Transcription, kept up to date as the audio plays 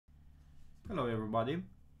Hello everybody.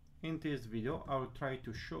 In this video I will try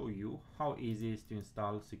to show you how easy it is to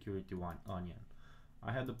install Security Onion.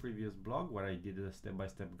 I had a previous blog where I did a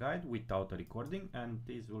step-by-step guide without a recording, and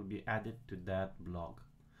this will be added to that blog.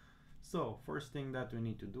 So first thing that we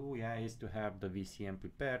need to do is to have the VCM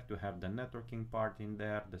prepared, to have the networking part in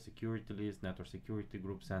there, the security list, network security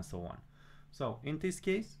groups, and so on. So in this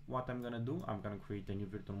case, what I'm gonna do, I'm gonna create a new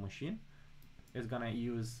virtual machine. It's gonna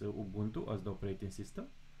use Ubuntu as the operating system.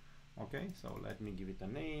 Okay, so let me give it a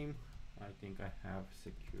name. I think I have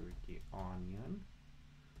Security Onion.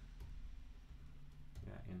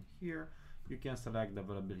 In here you can select the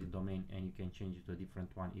availability domain and you can change it to a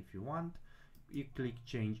different one if you want. You click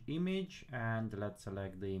change image and let's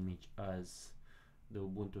select the image as the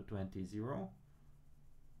Ubuntu 20.0.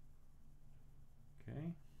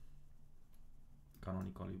 Okay,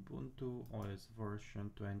 canonical Ubuntu OS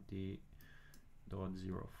version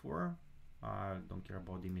 20.04. I don't care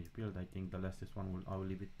about the image build. I think the latest one I will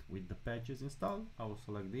leave it with the patches installed. I will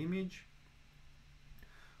select the image.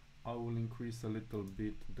 I will increase a little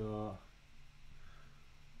bit the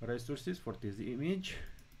resources for this image,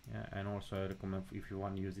 and also I recommend if you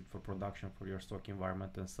want to use it for production for your stock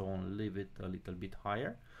environment and so on, leave it a little bit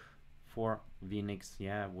higher. For VNix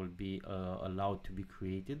will be allowed to be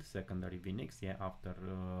created, secondary VNix after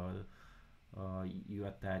you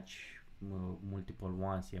attach multiple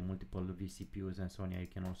ones, multiple vCPUs and so on. You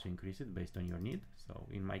can also increase it based on your need. So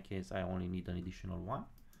in my case I only need an additional one.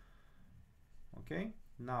 Okay,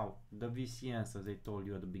 now the VCNs, as I told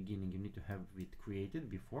you at the beginning, you need to have it created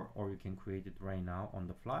before, or you can create it right now on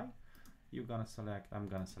the fly. I'm gonna select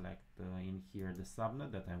in here the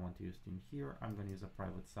subnet that I want to use in here. I'm gonna use a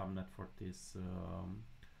private subnet for this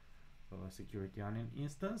Security Onion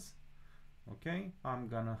instance. Okay, I'm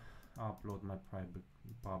gonna upload my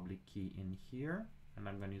public key in here, and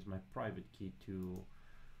I'm gonna use my private key to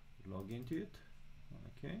log into it.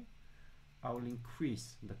 Okay, I will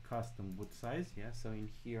increase the custom boot size. So in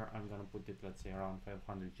here I'm gonna put it, let's say, around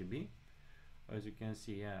 500 GB. As you can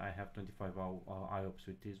see, I have 25 IOPS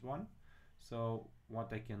with this one. So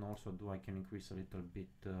what I can also do, I can increase a little bit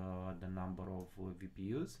the number of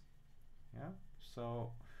VPUs.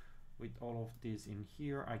 So with all of this in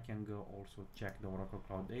here, I can go also check the Oracle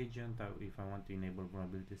Cloud Agent. If I want to enable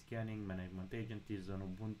vulnerability scanning, management agent is on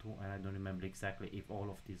Ubuntu, and I don't remember exactly if all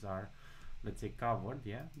of these are, let's say, covered,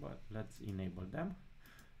 but let's enable them.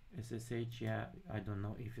 SSH, I don't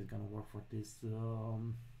know if it's gonna work for this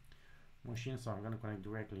machine, so I'm gonna connect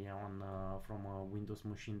directly on from a Windows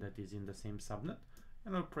machine that is in the same subnet,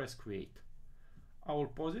 and I'll press create. I will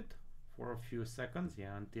pause it for a few seconds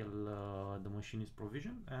until the machine is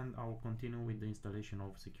provisioned, and I will continue with the installation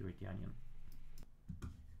of Security Onion.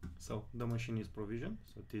 So the machine is provisioned,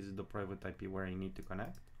 so this is the private IP where I need to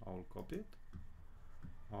connect. I'll copy it,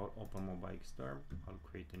 I'll open mobile extern, I'll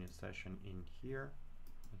create a new session in here,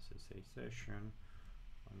 SSH session.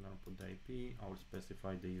 I'm gonna put the IP, I'll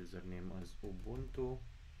specify the username as Ubuntu,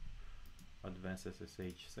 advanced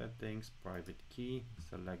SSH settings, private key,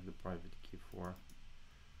 select the private key for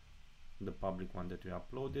the public one that we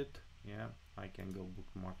uploaded. I can go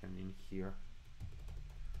bookmark and in here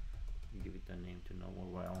give it a name to know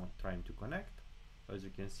where I'm trying to connect. As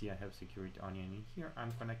you can see, I have Security Onion in here.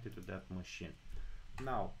 I'm connected to that machine.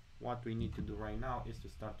 Now what we need to do right now is to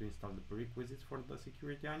start to install the prerequisites for the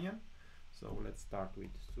Security Onion. So let's start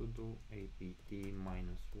with sudo apt-y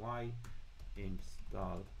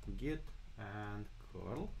install git and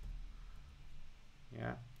curl.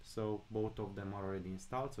 So both of them are already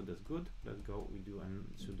installed, so that's good. Let's go, we do a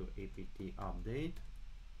sudo apt update.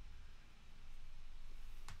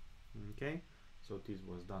 Okay, so this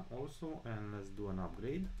was done also, and let's do an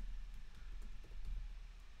upgrade.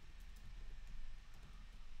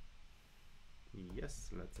 Yes,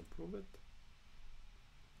 let's approve it.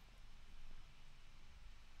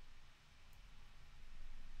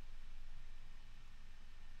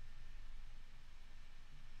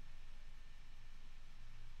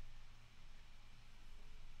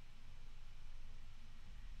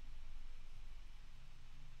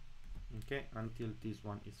 Okay, until this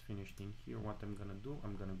one is finished in here, what I'm gonna do,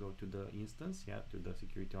 I'm gonna go to the instance, to the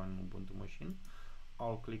Security on Ubuntu machine.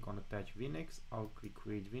 I'll click on attach VNix, I'll click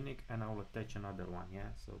create VNix, and I'll attach another one.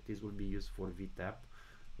 So this will be used for VTAP.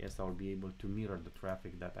 I'll be able to mirror the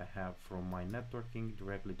traffic that I have from my networking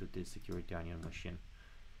directly to this Security Onion machine.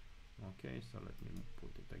 Okay, so let me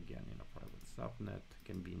put it again in a private subnet. It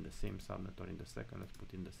can be in the same subnet or in the second. Let's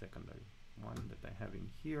put in the secondary one that I have in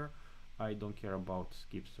here. I don't care about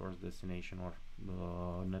skip source destination or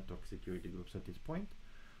network security groups at this point.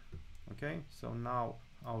 Okay, so now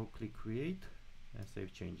I'll click create and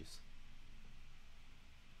save changes.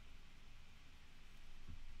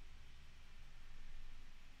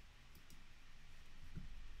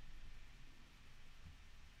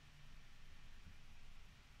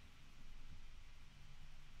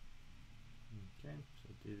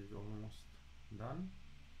 done.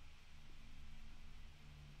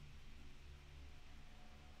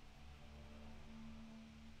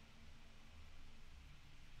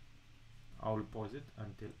 I will pause it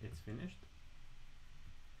until it's finished.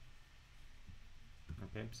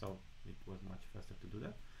 Okay, so it was much faster to do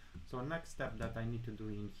that. So next step that I need to do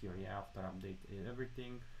in here, yeah, after update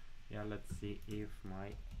everything, yeah, let's see if my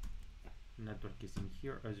network is in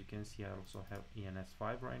here. As you can see, I also have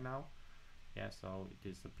ENS5 right now. Yeah, so it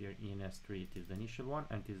is appear ENS3, it is the initial one,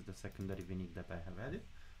 and it is the secondary VNIC that I have added.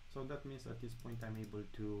 So that means at this point I'm able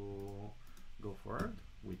to go forward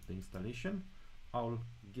with the installation. I'll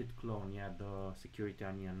git clone, yeah, the security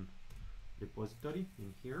onion repository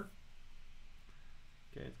in here.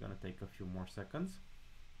 Okay, it's gonna take a few more seconds.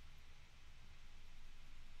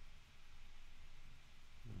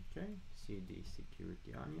 Okay, cd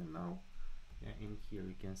security onion now. Yeah, in here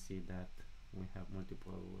you can see that we have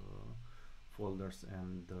multiple folders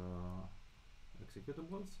and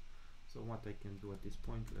executables. So what I can do at this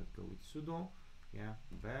point, let's go with sudo, yeah,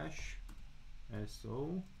 bash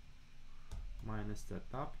so minus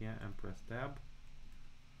setup, yeah, and press tab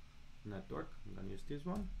network. I'm gonna use this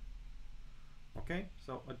one. Okay,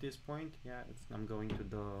 so at this point, yeah, I'm going to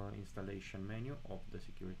the installation menu of the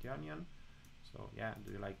security onion. So yeah,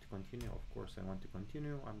 do you like to continue? Of course I want to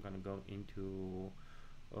continue. I'm gonna go into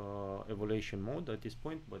evaluation mode at this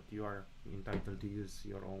point, but you are entitled to use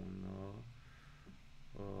your own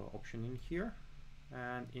option in here.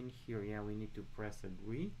 And in here, yeah, we need to press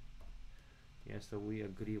agree. Yeah, so we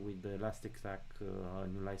agree with the Elasticstack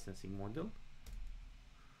new licensing model.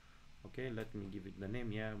 Okay, let me give it the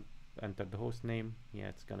name. Yeah, enter the host name. Yeah,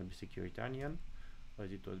 it's gonna be security onion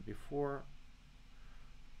as it was before.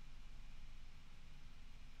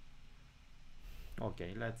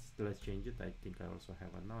 Okay, let's change it. I think I also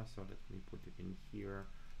have a now, so let me put it in here.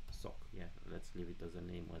 SOC. Yeah, let's leave it as a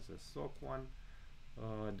name as a SOC one.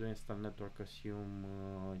 Do install network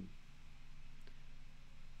assume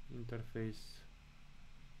interface.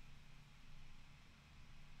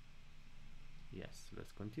 Yes,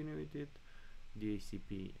 let's continue with it.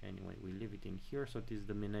 DHCP, anyway, we leave it in here. So it is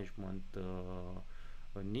the management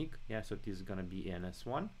NIC. Yeah, so it is gonna be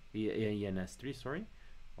ENS1, ENS3, sorry.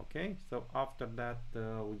 Okay, so after that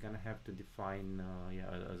we're gonna have to define yeah,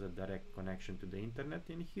 as a direct connection to the internet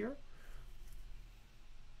in here.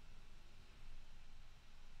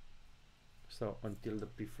 So until the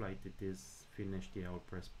pre-flight it is finished, yeah, I'll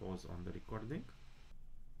press pause on the recording.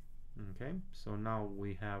 Okay, so now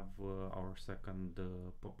we have our second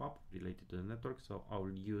pop-up related to the network. So I'll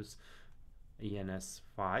use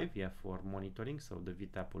ENS5, yeah, for monitoring. So the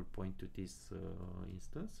VTAP will point to this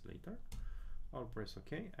instance later. I'll press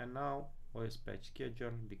OK, and now OS patch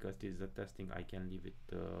schedule, because this is a testing, I can leave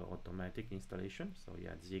it automatic installation. So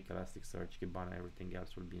yeah, Zeek, Elasticsearch, Kibana, everything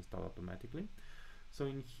else will be installed automatically. So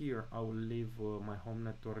in here I will leave my home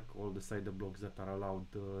network, all the CIDR blocks that are allowed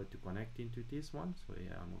to connect into this one. So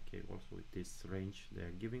yeah, I'm okay also with this range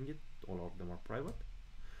they're giving it. All of them are private.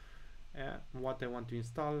 And what I want to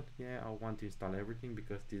install, yeah, I want to install everything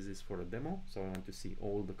because this is for a demo. So I want to see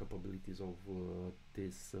all the capabilities of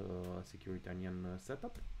this security onion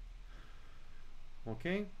setup.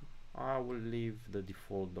 Okay, I will leave the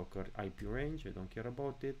default Docker IP range. I don't care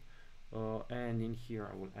about it. And in here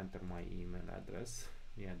I will enter my email address.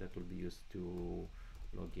 Yeah, that will be used to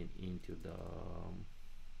log in into the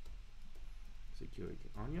security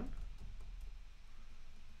onion.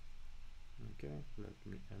 Okay, let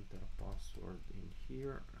me enter a password in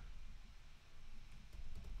here.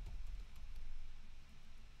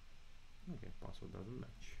 Okay, password doesn't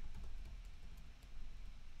match.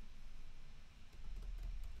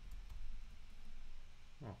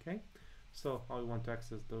 Okay, so I want to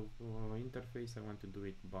access the interface. I want to do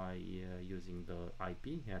it by using the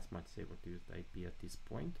IP. Yeah, it's much safer to use the IP at this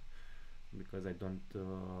point because I don't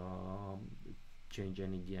change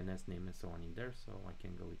any DNS name and so on in there, so I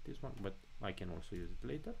can go with this one, but I can also use it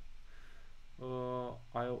later.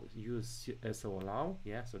 I'll use so allow,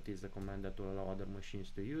 yeah, so it is a command that will allow other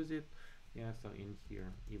machines to use it. Yeah, so in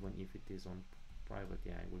here, even if it is on private,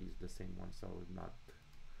 yeah, I will use the same one, so I will not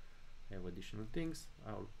have additional things.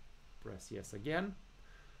 I'll press yes again,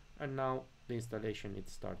 and now the installation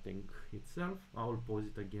is starting itself. I will pause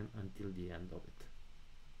it again until the end of it,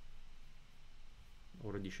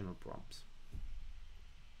 or additional prompts.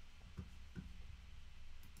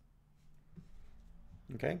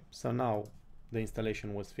 Okay, so now the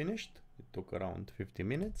installation was finished. It took around 50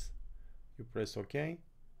 minutes. You press OK,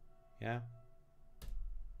 yeah,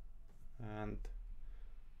 and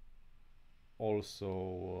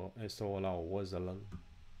also so allow was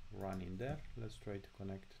running there. Let's try to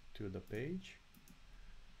connect to the page.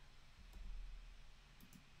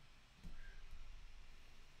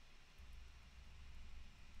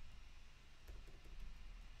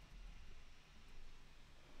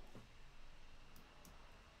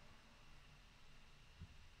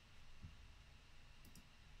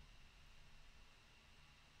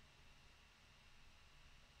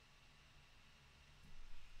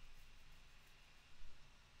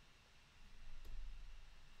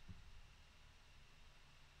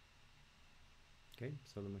 Okay,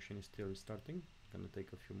 so the machine is still restarting. Gonna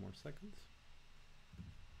take a few more seconds.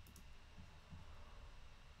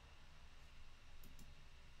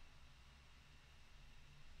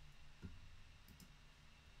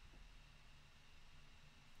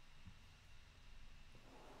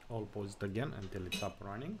 I'll pause it again until it's up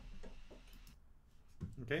running.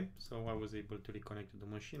 Okay, so I was able to reconnect to the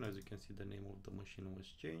machine. As you can see, the name of the machine was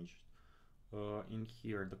changed. In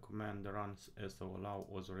here, the command runs so allow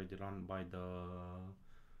was already run by the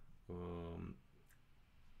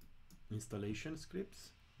installation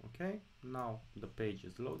scripts. Okay, now the page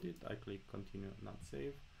is loaded. I click continue, not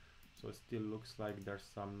save. So it still looks like there's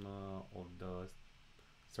some of the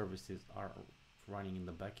services are running in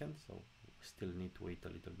the backend, so we still need to wait a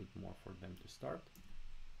little bit more for them to start.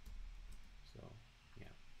 So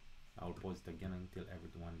yeah, I'll pause it again until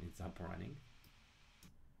everyone is up running.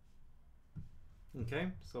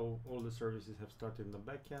 Okay, so all the services have started in the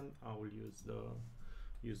backend. I will use the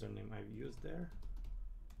username I've used there,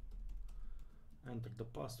 enter the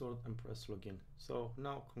password and press login. So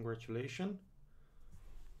now, congratulations,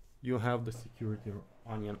 you have the security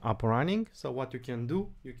onion up running. So what you can do,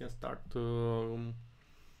 you can start doing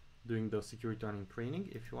the security onion training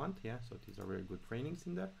if you want. Yeah, so these are very good trainings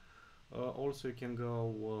in there. Also you can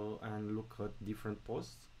go and look at different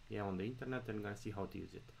posts, yeah, on the internet, and gonna see how to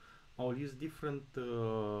use it. I'll use different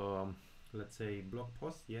let's say blog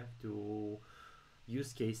posts, yeah, to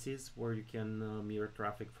use cases where you can mirror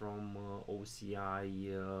traffic from OCI,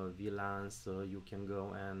 VLANs. You can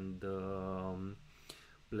go and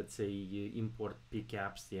let's say import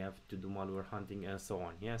pickups, you have to do malware hunting and so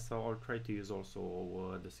on. Yeah, so I'll try to use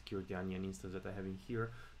also the security onion instance that I have in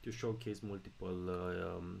here to showcase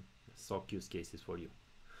multiple SOC use cases for you.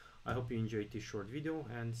 I hope you enjoyed this short video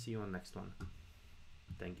and see you on next one.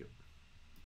 Thank you.